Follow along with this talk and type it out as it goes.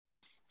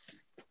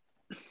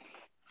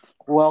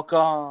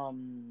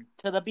Welcome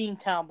to the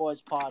Beantown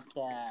Boys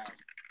podcast.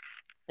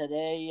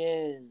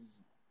 Today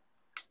is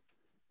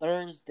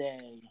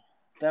Thursday,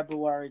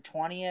 February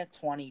 20th,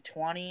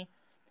 2020,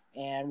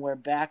 and we're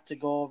back to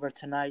go over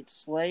tonight's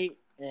slate,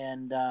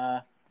 and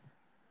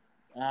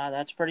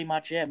that's pretty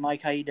much it.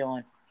 Mike, how you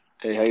doing?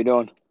 Hey, how you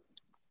doing?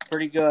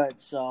 Pretty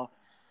good. So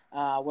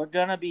we're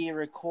going to be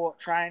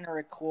trying to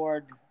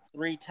record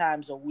 3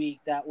 times a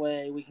week. That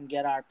way we can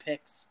get our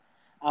picks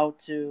out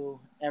to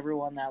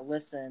everyone that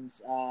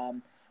listens.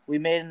 We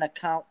made an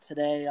account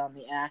today on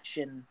the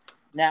Action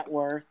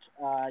Network.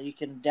 You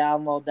can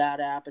download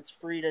that app. It's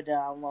free to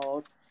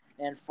download.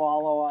 And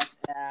follow us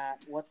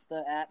at, what's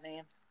the @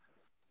 name?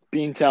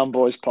 Beantown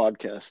Boys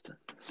podcast.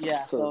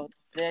 Yeah, so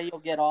there you'll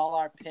get all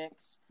our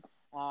picks.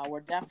 We're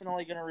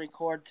definitely going to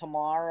record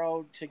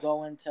tomorrow to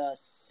go into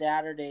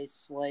Saturday's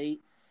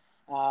slate.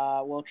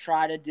 We'll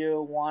try to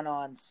do one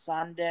on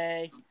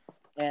Sunday,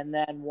 and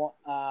then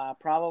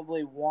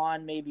probably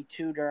one, maybe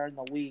two during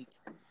the week.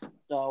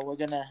 So we're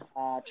gonna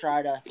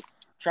try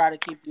to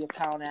keep the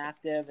account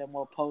active, and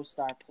we'll post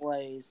our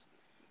plays.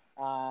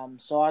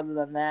 So other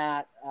than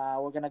that,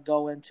 we're gonna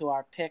go into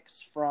our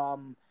picks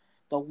from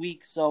the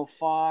week so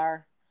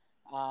far.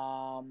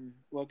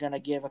 We're gonna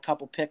give a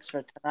couple picks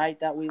for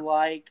tonight that we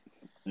like.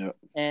 Yep.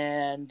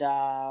 And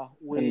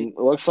it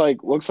looks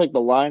like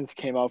the lines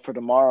came out for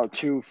tomorrow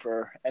too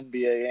for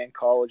NBA and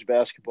college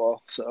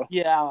basketball. So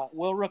yeah,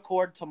 we'll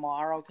record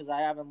tomorrow because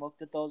I haven't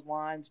looked at those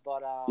lines,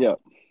 but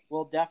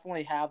we'll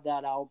definitely have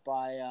that out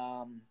by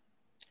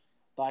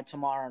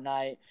tomorrow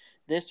night.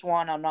 This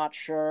one I'm not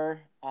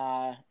sure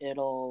when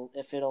it'll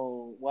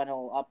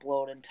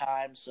upload in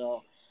time,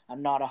 so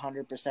I'm not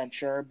 100%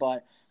 sure.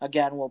 But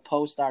again, we'll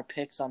post our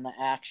picks on the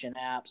Action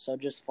app, so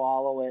just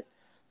follow it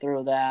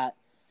through that.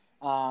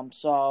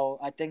 So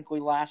I think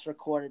we last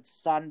recorded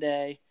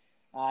Sunday.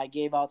 I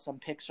gave out some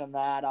picks from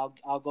that.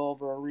 I'll go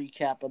over a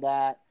recap of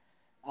that.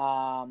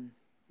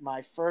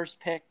 My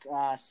first pick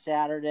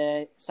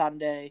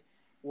Sunday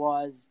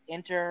was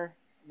Inter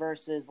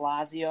versus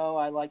Lazio.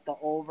 I like the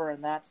over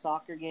in that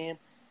soccer game.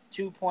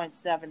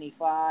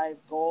 2.75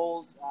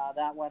 goals.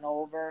 That went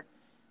over.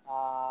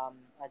 I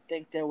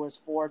think there was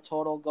 4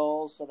 total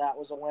goals, so that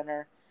was a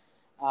winner.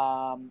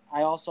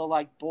 I also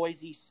like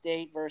Boise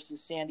State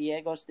versus San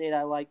Diego State.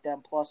 I like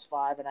them plus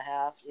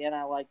 5.5, and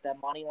I like them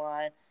money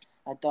line.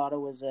 I thought it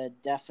was a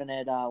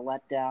definite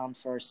letdown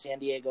for San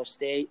Diego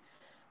State,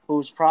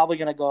 who's probably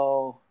going to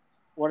go.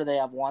 What do they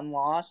have? 1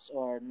 loss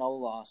or no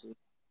losses?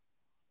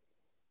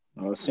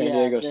 San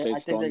Diego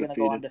State's I think they're going to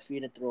go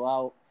undefeated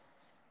throughout.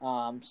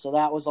 So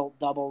that was a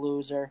double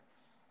loser.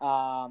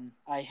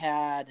 I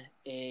had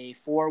a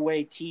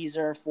 4-way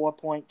teaser,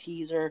 4-point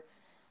teaser.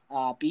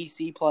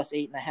 BC plus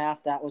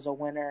 8.5, that was a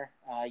winner.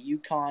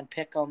 UConn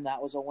Pick'em,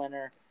 that was a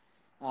winner.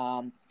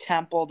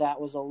 Temple, that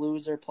was a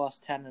loser,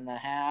 plus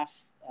 10.5.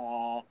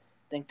 I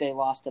think they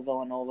lost to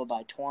Villanova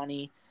by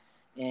 20.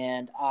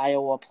 And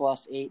Iowa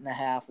plus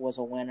 8.5 was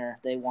a winner.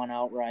 They won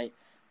outright.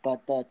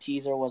 But the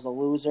teaser was a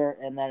loser.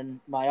 And then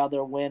my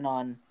other win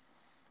on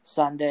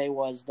Sunday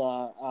was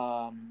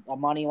a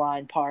money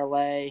line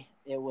parlay.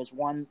 It was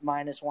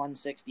minus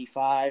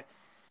 165.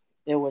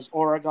 It was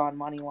Oregon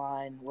money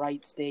line,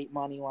 Wright State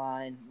money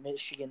line,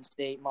 Michigan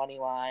State money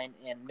line,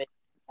 and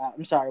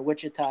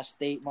Wichita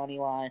State money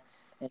line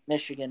and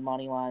Michigan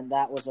money line.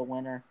 That was a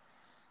winner.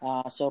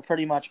 So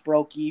pretty much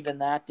broke even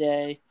that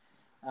day.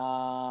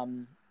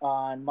 On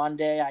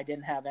Monday, I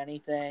didn't have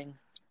anything.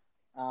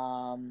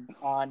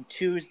 On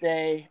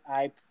Tuesday,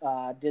 I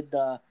did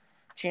the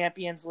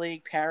Champions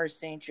League, Paris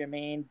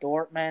Saint-Germain,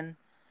 Dortmund.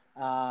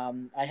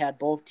 I had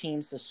both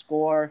teams to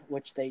score,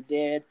 which they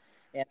did.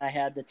 And I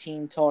had the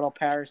team total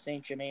Paris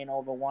Saint-Germain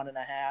over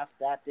 1.5.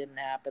 That didn't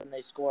happen.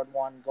 They scored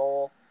 1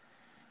 goal.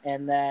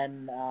 And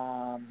then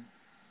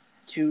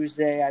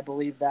Tuesday, I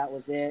believe that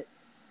was it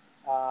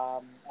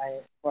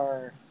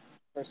for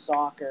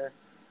soccer.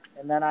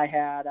 And then I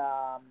had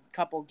a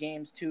couple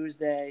games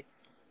Tuesday,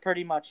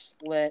 pretty much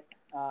split.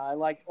 I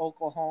liked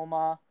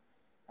Oklahoma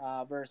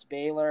versus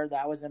Baylor.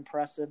 That was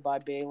impressive by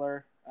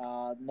Baylor.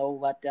 No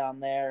letdown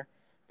there.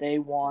 They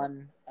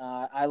won.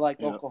 I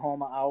liked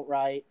Oklahoma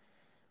outright.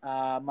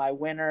 My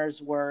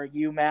winners were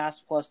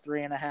UMass plus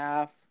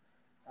 3.5.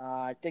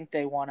 I think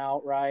they won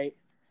outright.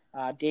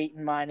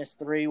 Dayton minus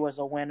 3 was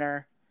a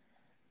winner.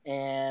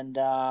 And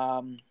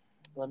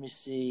let me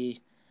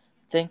see.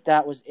 I think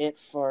that was it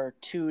for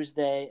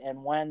Tuesday.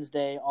 And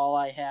Wednesday, all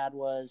I had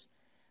was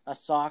a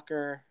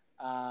soccer.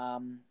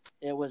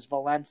 It was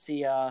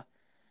Valencia.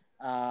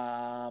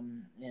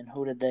 And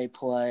who did they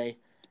play?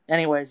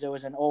 Anyways, it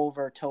was an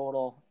over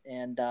total,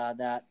 and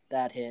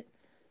that hit.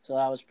 So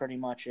that was pretty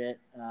much it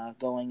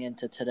going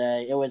into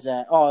today. It was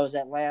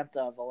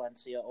Atlanta,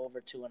 Valencia,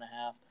 over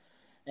 2.5.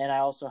 And I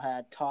also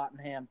had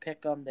Tottenham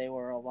Pick'em. They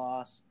were a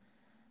loss.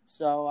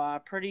 So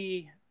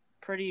pretty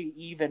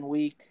even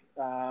week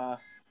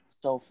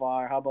so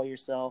far. How about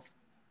yourself?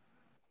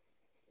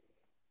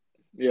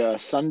 Yeah,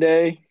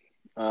 Sunday.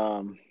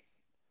 What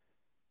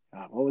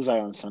was I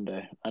on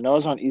Sunday? I know I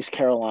was on East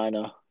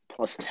Carolina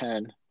plus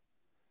 10.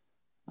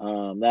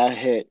 That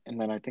hit, and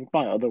then I think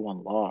my other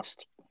one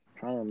lost. I'm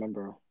trying to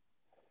remember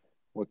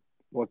what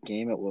what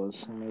game it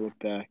was. Let me look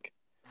back.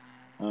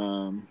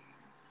 Um,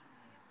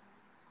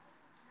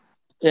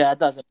 Yeah, it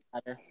doesn't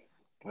matter.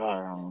 God,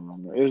 I don't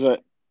remember. It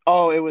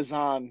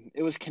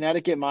was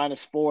Connecticut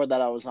 -4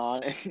 that I was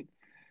on.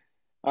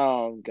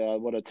 Oh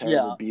God, what a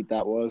terrible Yeah, beat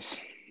that was.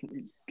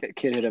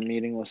 Kid hit a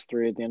meaningless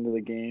three at the end of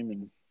the game,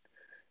 and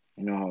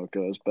you know how it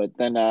goes. But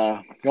then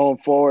going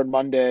forward,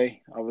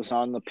 Monday I was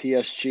on the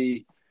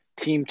PSG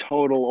team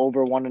total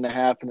over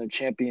 1.5 in the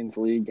Champions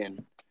League,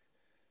 and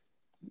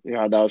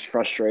yeah, that was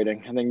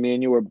frustrating. I think me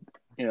and you were,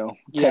 yeah,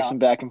 texting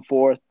back and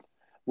forth,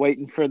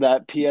 waiting for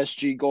that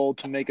PSG goal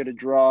to make it a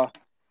draw.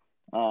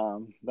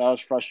 That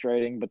was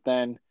frustrating, but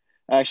then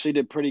I actually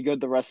did pretty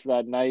good the rest of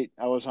that night.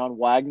 I was on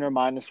Wagner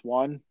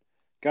 -1.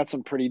 Got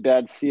some pretty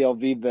bad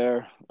CLV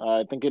there.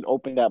 I think it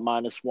opened at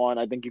 -1.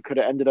 I think you could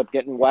have ended up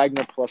getting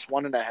Wagner plus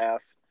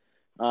 1.5.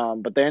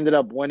 But they ended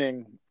up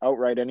winning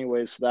outright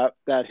anyway, so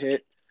that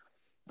hit.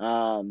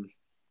 Um,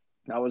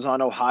 I was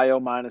on Ohio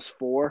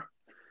 -4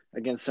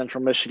 against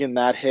Central Michigan.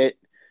 That hit.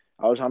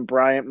 I was on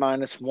Bryant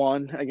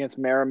 -1 against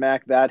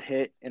Merrimack. That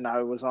hit, and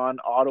I was on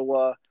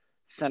Ottawa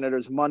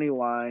Senators money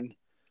line,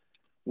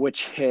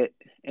 which hit.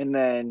 And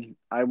then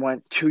I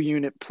went 2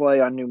 unit play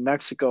on New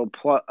Mexico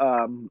plus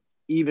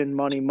even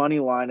money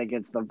line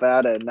against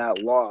Nevada, and that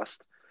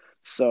lost.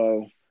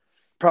 So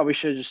probably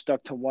should have just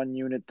stuck to 1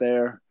 unit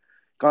there.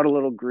 Got a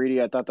little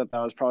greedy. I thought that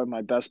was probably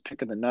my best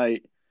pick of the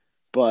night,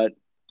 but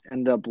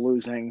ended up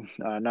losing.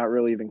 Not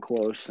really even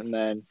close. And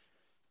then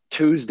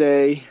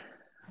Tuesday,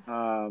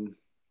 um,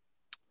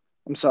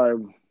 I'm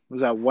sorry, was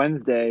that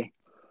Wednesday?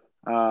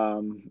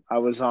 I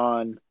was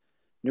on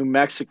New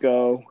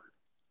Mexico.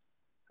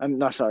 I'm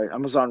not sorry. I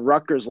was on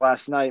Rutgers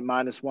last night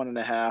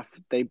 -1.5.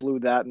 They blew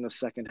that in the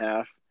second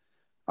half.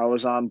 I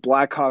was on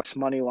Blackhawks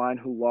money line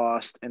who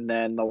lost, and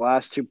then the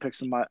last two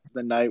picks of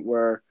the night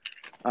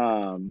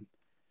um,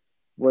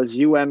 was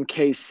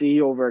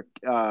UMKC over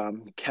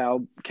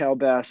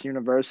Calbass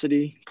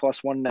University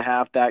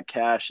 +1.5 that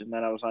cash, and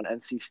then I was on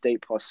NC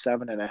State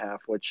 +7.5,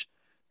 which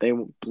they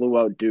blew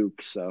out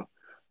Duke. So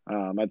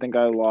I think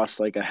I lost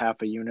like a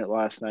half a unit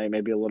last night,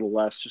 maybe a little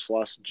less. Just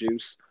lost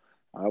juice.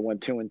 I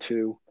went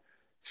 2-2.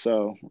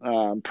 So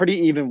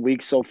pretty even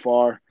week so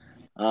far.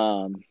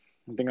 I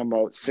think I'm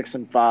about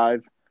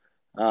 6-5,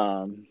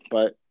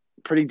 but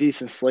pretty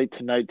decent slate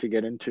tonight to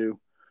get into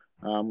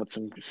with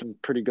some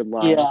pretty good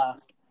lines yeah,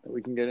 that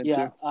we can get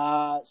yeah.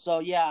 into. So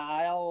yeah,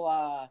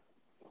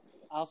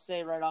 I'll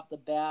say right off the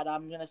bat,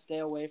 I'm gonna stay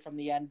away from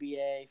the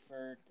NBA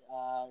for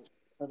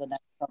the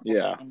next couple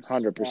Yeah, games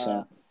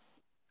 100%.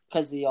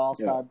 because the All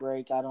Yeah. Star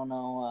break. I don't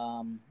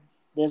know.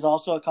 There's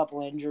also a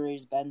couple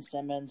injuries. Ben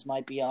Simmons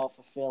might be out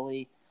for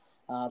Philly.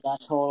 That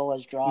total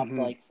has dropped hmm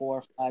like 4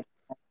 or 5.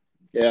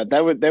 Yeah,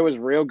 there was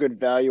real good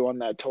value on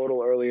that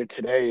total earlier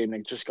today, and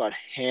it just got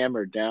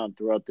hammered down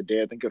throughout the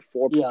day. I think a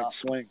 4 point Yeah.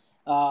 swing.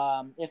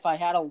 If I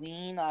had a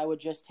lean, I would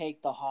just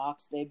take the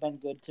Hawks. They've been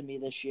good to me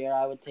this year.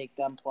 I would take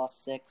them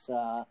 +6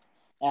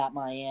 at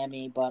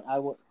Miami, but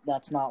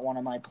that's not one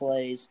of my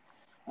plays.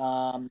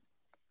 Um,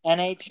 Yeah.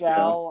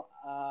 NHL,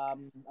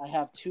 I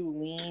have two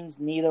leans.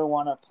 Neither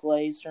one are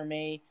plays for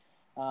me.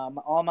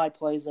 All my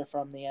plays are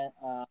from the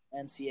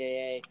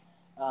NCAA.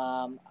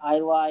 I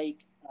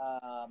like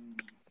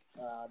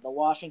the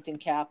Washington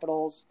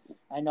Capitals.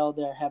 I know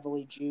they're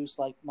heavily juiced,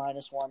 like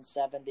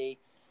 -170.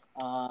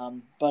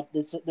 But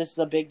this is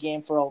a big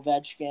game for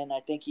Ovechkin. I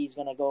think he's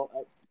gonna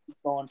go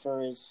going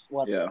for his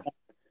what's. Yeah.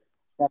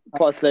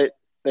 Plus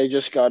they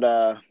just got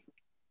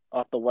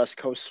off the West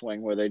Coast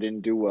swing where they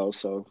didn't do well,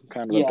 so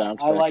kind of a Yeah,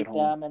 bounce I back at like home.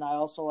 them, and I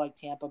also like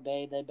Tampa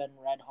Bay. They've been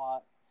red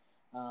hot.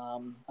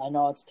 I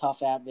know it's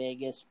tough at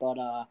Vegas, but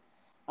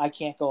I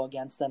can't go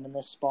against them in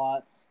this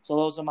spot. So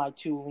those are my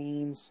two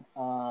leans.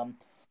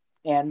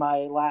 And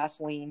my last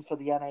lean for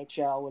the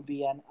NHL would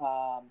be in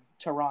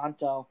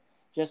Toronto,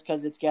 just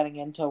because it's getting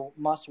into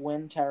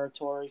must-win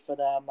territory for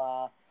them.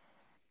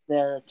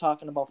 They're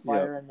talking about Yeah.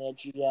 firing their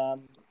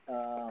GM.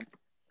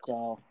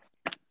 So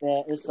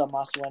this is a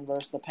must-win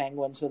versus the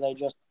Penguins, who they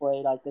just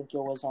played. I think it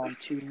was on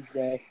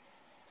Tuesday.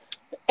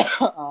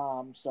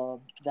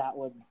 So that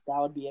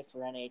would be it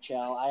for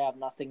NHL. I have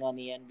nothing on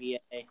the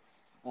NBA.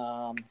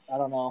 I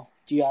don't know.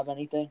 Do you have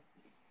anything?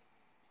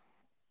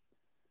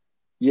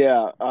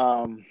 Yeah.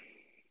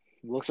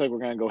 Looks like we're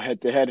gonna go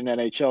head to head in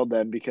NHL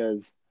then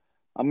because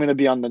I'm gonna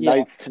be on the Yeah,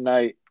 Knights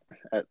tonight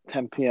at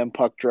 10 p.m.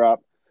 puck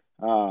drop.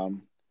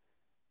 Um,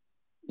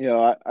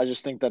 I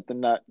just think that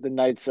the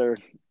Knights are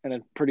in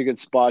a pretty good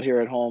spot here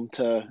at home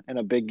in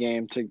a big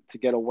game to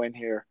get a win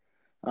here.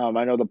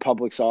 I know the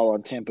public's all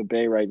on Tampa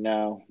Bay right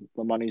now.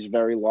 The money's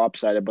very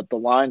lopsided, but the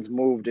line's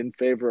moved in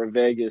favor of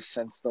Vegas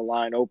since the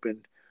line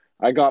opened.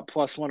 I got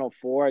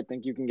 +104. I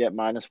think you can get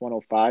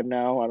 -105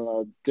 now. I don't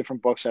know.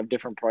 Different books have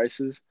different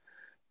prices,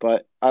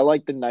 but I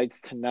like the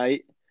Knights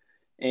tonight,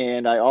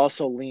 and I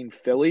also lean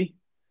Philly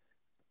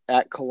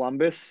at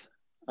Columbus,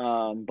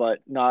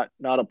 but not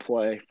a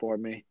play for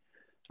me.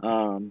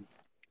 Um,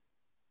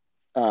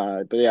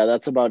 but yeah,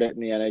 that's about it in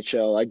the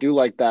NHL. I do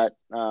like that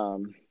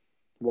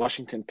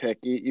Washington pick.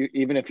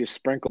 Even if you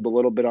sprinkled a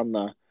little bit on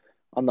the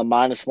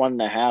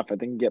 -1.5, I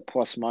think you get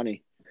plus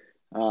money.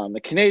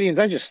 The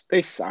Canadians,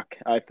 they suck,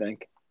 I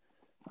think.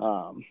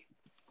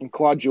 And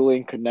Claude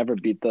Julien could never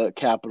beat the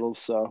Capitals,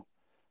 so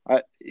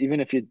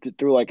even if you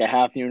threw like a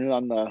half unit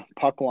on the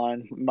puck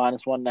line,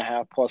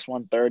 -1.5 plus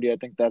 130, I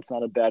think that's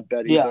not a bad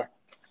bet Yeah. either.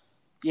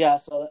 Yeah,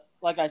 so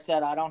like I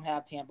said, I don't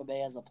have Tampa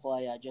Bay as a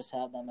play. I just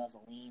have them as a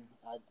lean.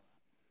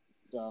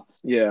 So,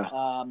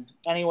 Yeah.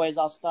 anyways,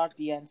 I'll start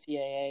the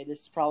NCAA.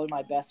 This is probably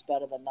my best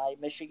bet of the night.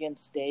 Michigan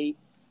State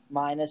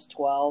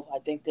 -12. I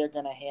think they're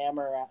going to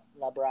hammer at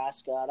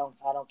Nebraska. I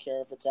don't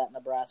care if it's at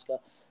Nebraska.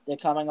 They're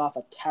coming off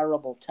a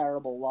terrible,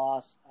 terrible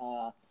loss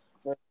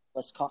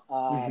versus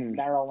Mm-hmm.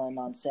 Maryland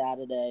on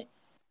Saturday.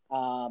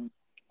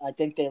 I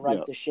think they right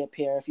Yeah. the ship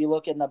here. If you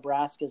look at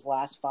Nebraska's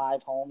last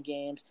 5 home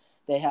games,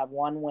 they have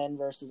one win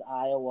versus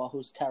Iowa,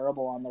 who's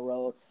terrible on the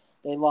road.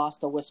 They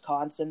lost to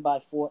Wisconsin by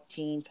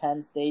 14,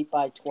 Penn State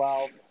by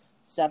 12,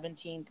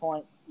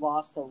 17-point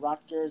loss to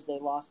Rutgers. They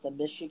lost to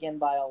Michigan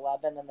by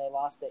 11, and they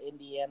lost to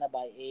Indiana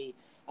by 8.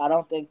 I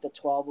don't think the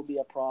 12 will be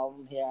a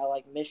problem here. I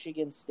like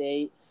Michigan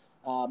State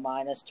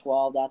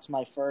 -12. That's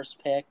my first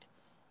pick.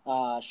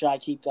 Should I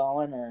keep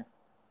going or?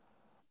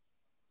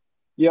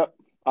 Yep.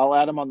 I'll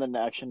add them on the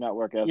Action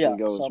Network as Yeah, we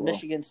go so as well.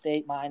 Michigan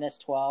State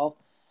 -12.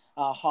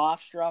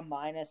 Hofstra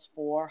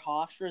 -4.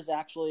 Hofstra's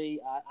actually,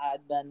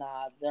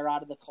 they're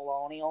out of the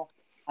Colonial.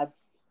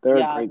 They're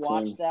a I've great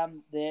watched team.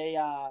 them. They,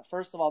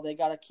 first of all, they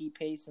got to keep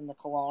pace in the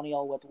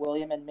Colonial with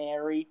William and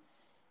Mary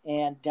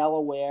and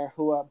Delaware,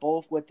 who are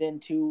both within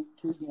two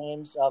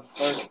games of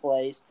first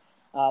place.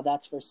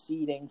 That's for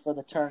seeding for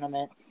the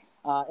tournament.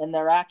 And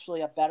they're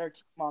actually a better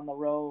team on the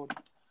road.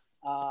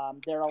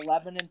 They're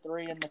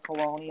 11-3 in the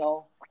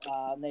Colonial.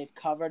 They've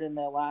covered in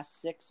their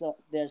last 6.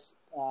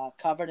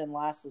 Covered in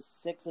last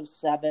 6 of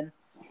 7.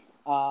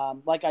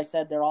 Like I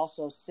said, they're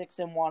also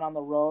 6-1 on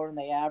the road, and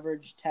they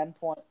average 10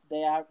 point.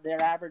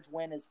 Their average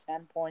win is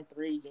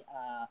 10.3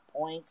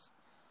 points.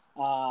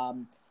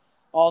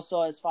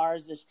 Also, as far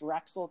as this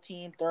Drexel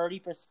team,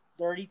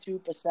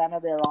 32%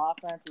 of their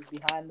offense is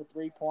behind the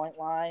 3-point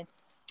line.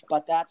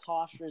 But that's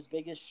Hofstra's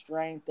biggest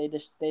strength. They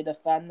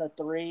defend the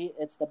 3.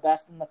 It's the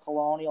best in the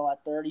Colonial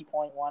at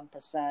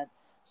 30.1%.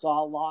 So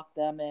I'll lock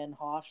them in.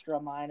 Hofstra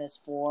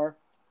 -4.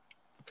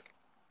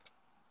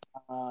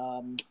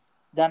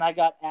 Then I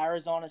got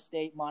Arizona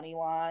State money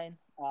line.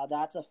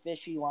 That's a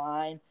fishy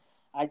line.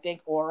 I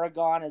think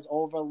Oregon is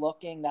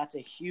overlooking. That's a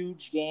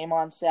huge game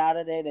on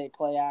Saturday. They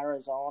play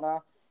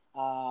Arizona.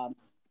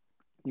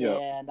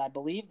 And I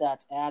believe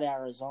that's at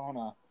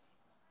Arizona.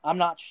 I'm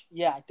not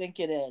yeah, I think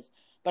it is.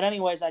 But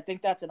anyways, I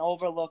think that's an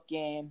overlooked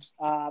game.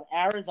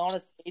 Arizona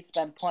State's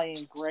been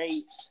playing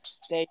great.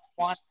 They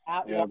won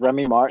at Washington.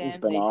 Remy Martin's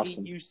been They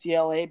awesome. beat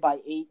UCLA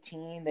by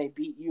 18. They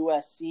beat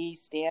USC,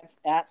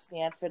 at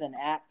Stanford, and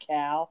at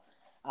Cal.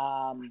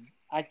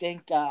 I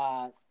think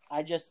I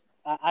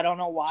don't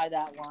know why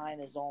that line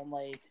is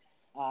only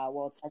I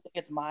think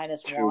it's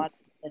 -1.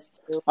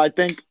 I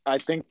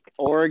think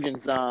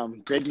Oregon's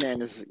big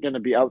man is going to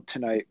be out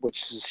tonight,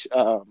 which is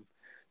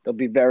they'll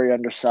be very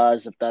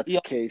undersized if that's the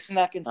case. The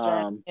that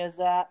concern is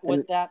that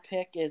with that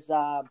pick is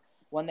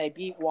when they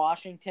beat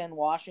Washington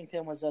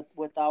was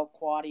without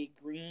Quaddy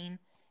Green,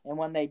 and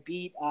when they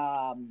beat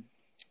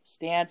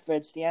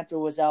Stanford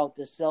was out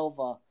De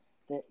Silva.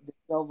 De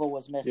Silva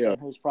was missing,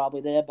 who's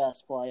probably their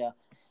best player.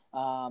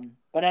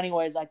 But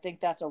anyways, I think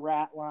that's a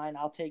rat line.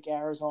 I'll take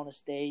Arizona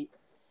State.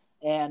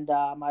 And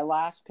my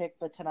last pick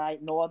for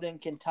tonight, Northern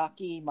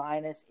Kentucky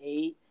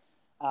 -8.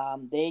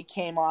 They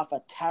came off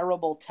a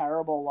terrible,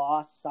 terrible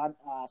loss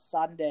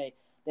Sunday.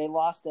 They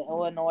lost to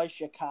Illinois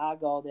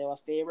Chicago. They were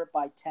favored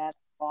by 10.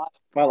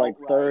 By like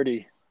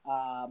 30.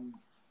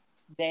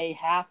 They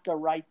have to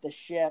right the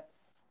ship.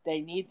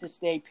 They need to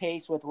stay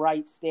pace with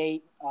Wright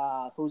State,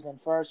 who's in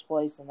first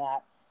place in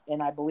that.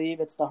 And I believe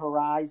it's the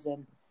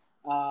Horizon.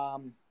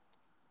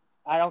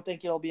 I don't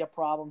think it'll be a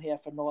problem here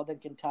for Northern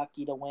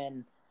Kentucky to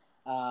win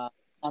on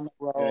the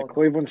road. Yeah,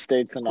 Cleveland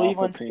State's an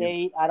awful team.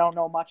 State, I don't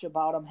know much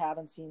about them.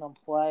 Haven't seen them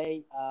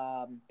play.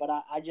 But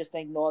I just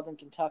think Northern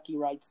Kentucky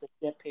rights the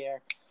ship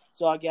here.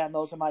 So, again,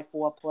 those are my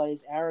 4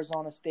 plays.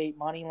 Arizona State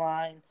money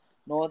line,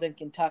 Northern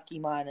Kentucky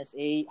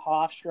 -8,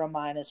 Hofstra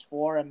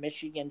 -4, and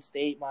Michigan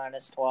State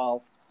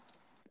 -12.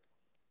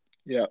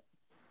 Yeah.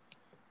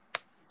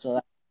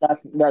 So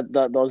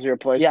those are your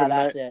plays for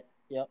tonight? That's it.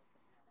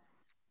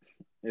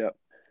 Yep.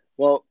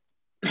 Well,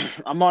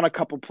 I'm on a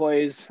couple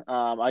plays.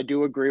 I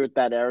do agree with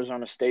that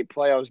Arizona State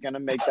play. I was going to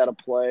make that a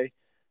play.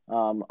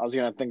 I was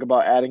going to think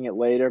about adding it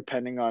later,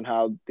 depending on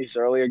how these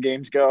earlier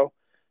games go.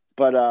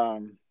 But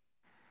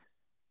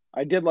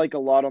I did like a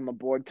lot on the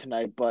board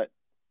tonight. But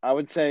I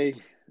would say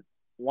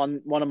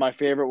one of my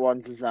favorite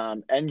ones is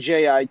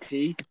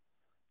NJIT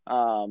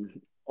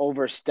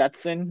over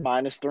Stetson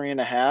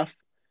 -3.5.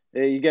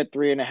 You get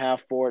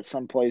 3.5 for it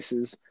some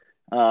places.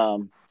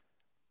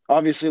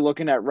 Obviously,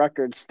 looking at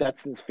records,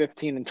 Stetson's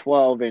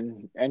 15-12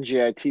 and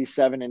NJIT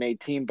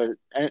 7-18. But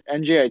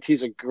NJIT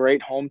is a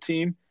great home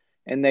team,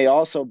 and they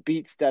also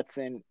beat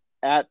Stetson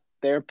at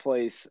their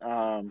place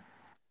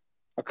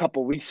a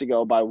couple weeks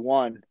ago by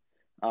 1.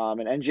 And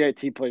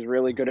NJIT plays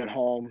really good at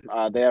home.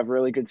 They have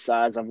really good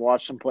size. I've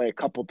watched them play a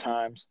couple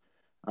times,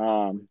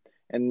 and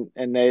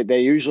they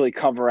usually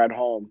cover at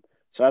home.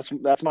 So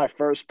that's my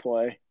first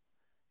play.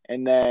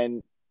 And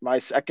then my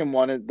second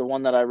one is the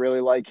one that I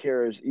really like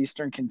here is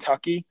Eastern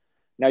Kentucky.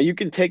 Now you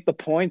can take the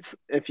points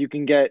if you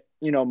can get,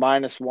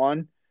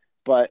 -1,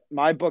 but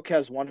my book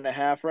has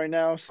 1.5 right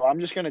now, so I'm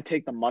just going to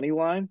take the money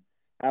line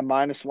at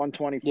minus Yeah.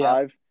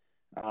 125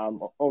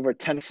 over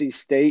Tennessee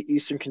State.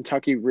 Eastern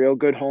Kentucky, real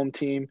good home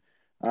team.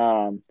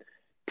 Um,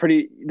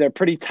 they're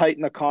pretty tight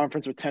in the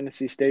conference with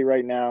Tennessee State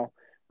right now.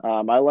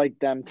 I like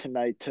them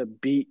tonight to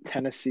beat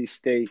Tennessee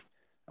State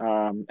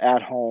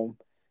at home,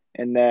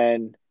 and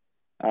then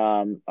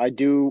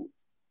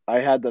I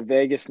had the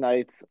Vegas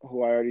Knights,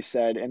 who I already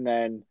said, and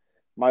then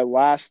my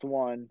last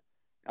one,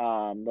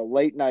 the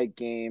late night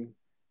game.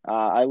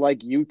 I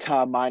like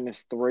Utah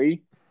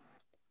 -3.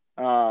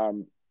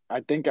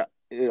 I think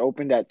it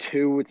opened at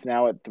 2. It's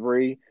now at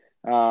 3.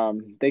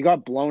 They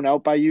got blown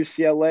out by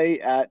UCLA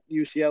at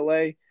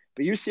UCLA,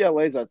 but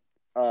UCLA is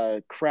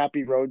a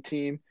crappy road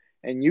team,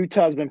 and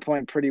Utah's been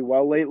playing pretty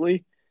well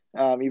lately.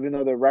 Even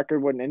though their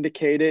record wouldn't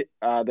indicate it,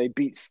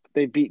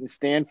 they've beaten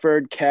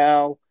Stanford,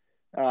 Cal,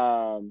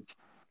 um,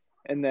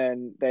 and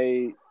then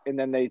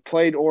they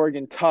played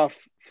Oregon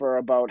tough for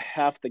about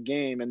half the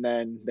game, and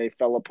then they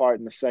fell apart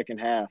in the second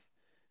half.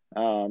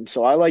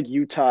 So I like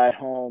Utah at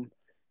home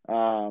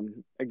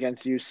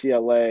against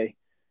UCLA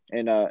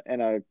in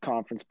a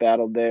conference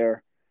battle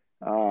there.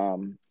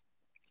 Um,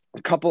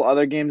 a couple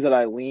other games that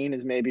I lean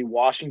is maybe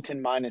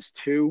Washington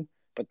 -2,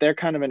 but they're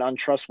kind of an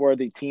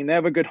untrustworthy team. They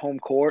have a good home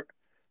court,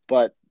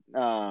 but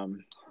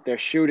their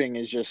shooting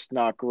is just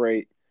not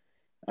great.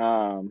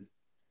 Um,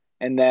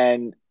 and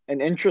then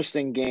an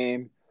interesting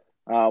game,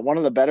 one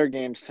of the better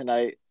games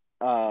tonight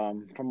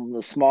from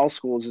the small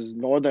schools is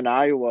Northern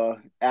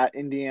Iowa at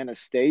Indiana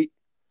State.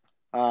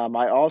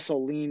 I also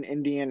lean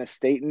Indiana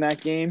State in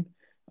that game.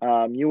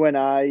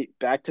 UNI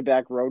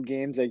back-to-back road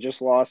games. They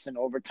just lost in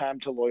overtime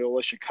to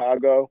Loyola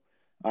Chicago.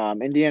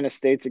 Indiana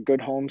State's a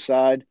good home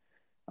side.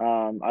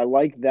 I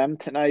like them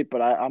tonight,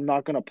 but I'm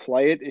not going to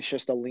play it. It's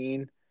just a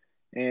lean.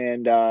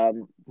 And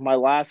my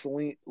last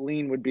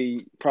lean would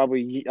be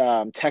probably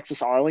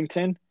Texas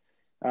Arlington.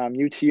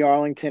 UT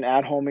Arlington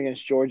at home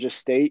against Georgia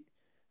State.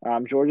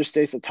 Georgia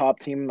State's the top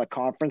team in the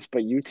conference,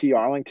 but UT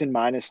Arlington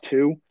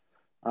 -2.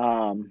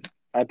 Um,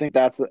 I think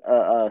that's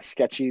a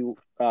sketchy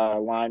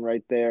line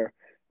right there.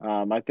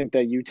 I think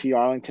that UT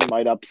Arlington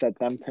might upset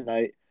them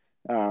tonight,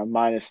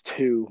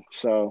 -2.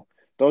 So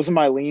those are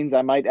my leans.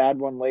 I might add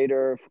one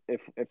later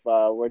if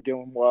we're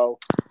doing well,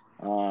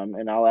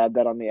 and I'll add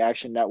that on the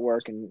Action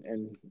Network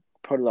and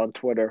put it on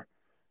Twitter.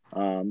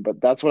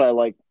 But that's what I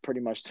like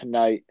pretty much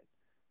tonight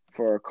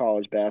for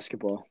college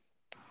basketball.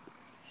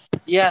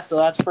 Yeah, so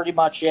that's pretty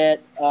much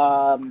it.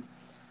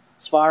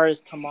 As far as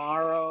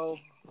tomorrow,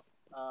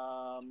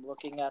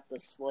 looking at the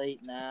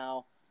slate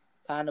now,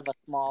 kind of a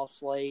small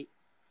slate.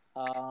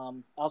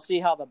 I'll see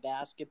how the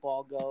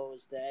basketball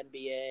goes, the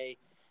NBA,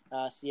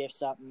 see if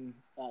something.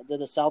 Did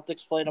the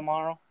Celtics play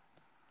tomorrow?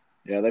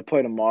 Yeah, they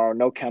play tomorrow.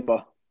 No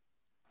Kemba.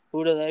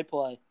 Who do they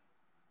play?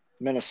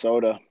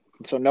 Minnesota.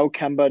 So no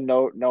Kemba,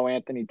 no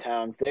Anthony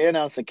Towns. They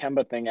announced the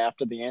Kemba thing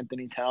after the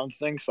Anthony Towns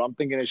thing, so I'm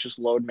thinking it's just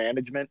load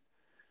management.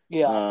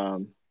 Yeah.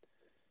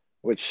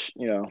 Which,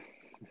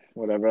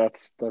 whatever.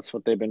 That's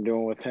what they've been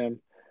doing with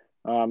him.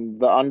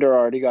 The under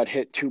already got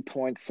hit 2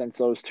 points since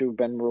those two have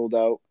been ruled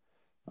out.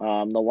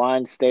 The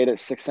line stayed at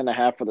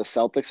 6.5 for the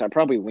Celtics. I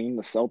probably lean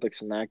the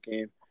Celtics in that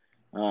game.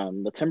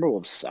 The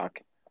Timberwolves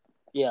suck.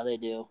 Yeah, they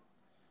do.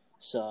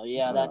 So,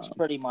 yeah, that's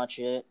pretty much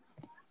it.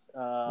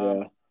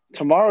 Yeah.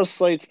 Tomorrow's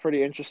slate's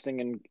pretty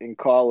interesting in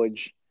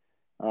college.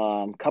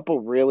 Couple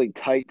really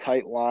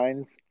tight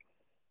lines.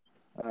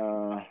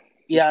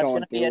 Yeah, Just it's going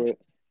going to be through interesting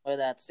it. where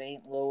that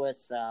St.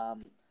 Louis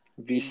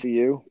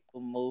VCU.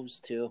 moves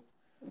to.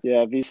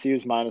 Yeah,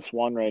 VCU's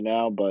 -1 right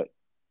now, but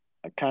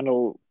I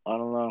don't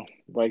know,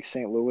 like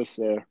St. Louis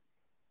there.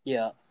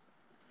 Yeah.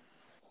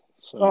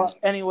 So Well,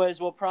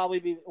 anyways,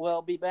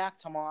 we'll be back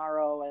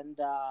tomorrow, and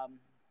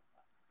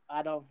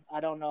I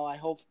don't know. I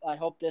hope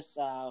this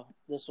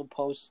will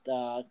post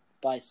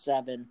by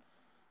 7.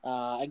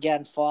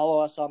 Again, follow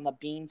us on the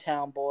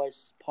Beantown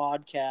Boys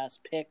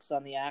podcast, picks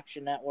on the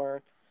Action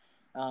Network.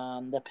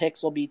 The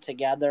picks will be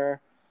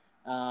together.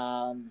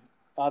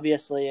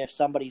 Obviously, if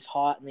somebody's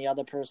hot and the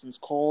other person's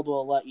cold,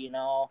 we'll let you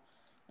know.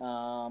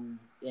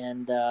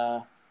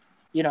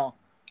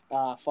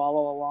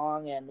 Follow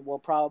along, and we'll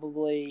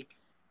probably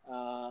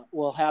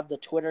we'll have the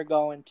Twitter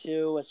going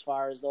too as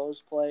far as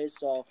those plays.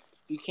 So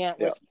if you can't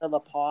listen to the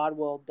pod,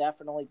 we'll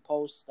definitely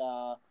post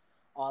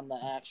on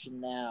the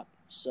Action app.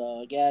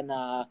 So again,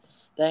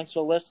 thanks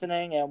for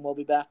listening, and we'll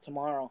be back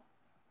tomorrow.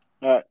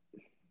 all right.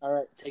 All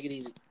right, take it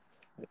easy.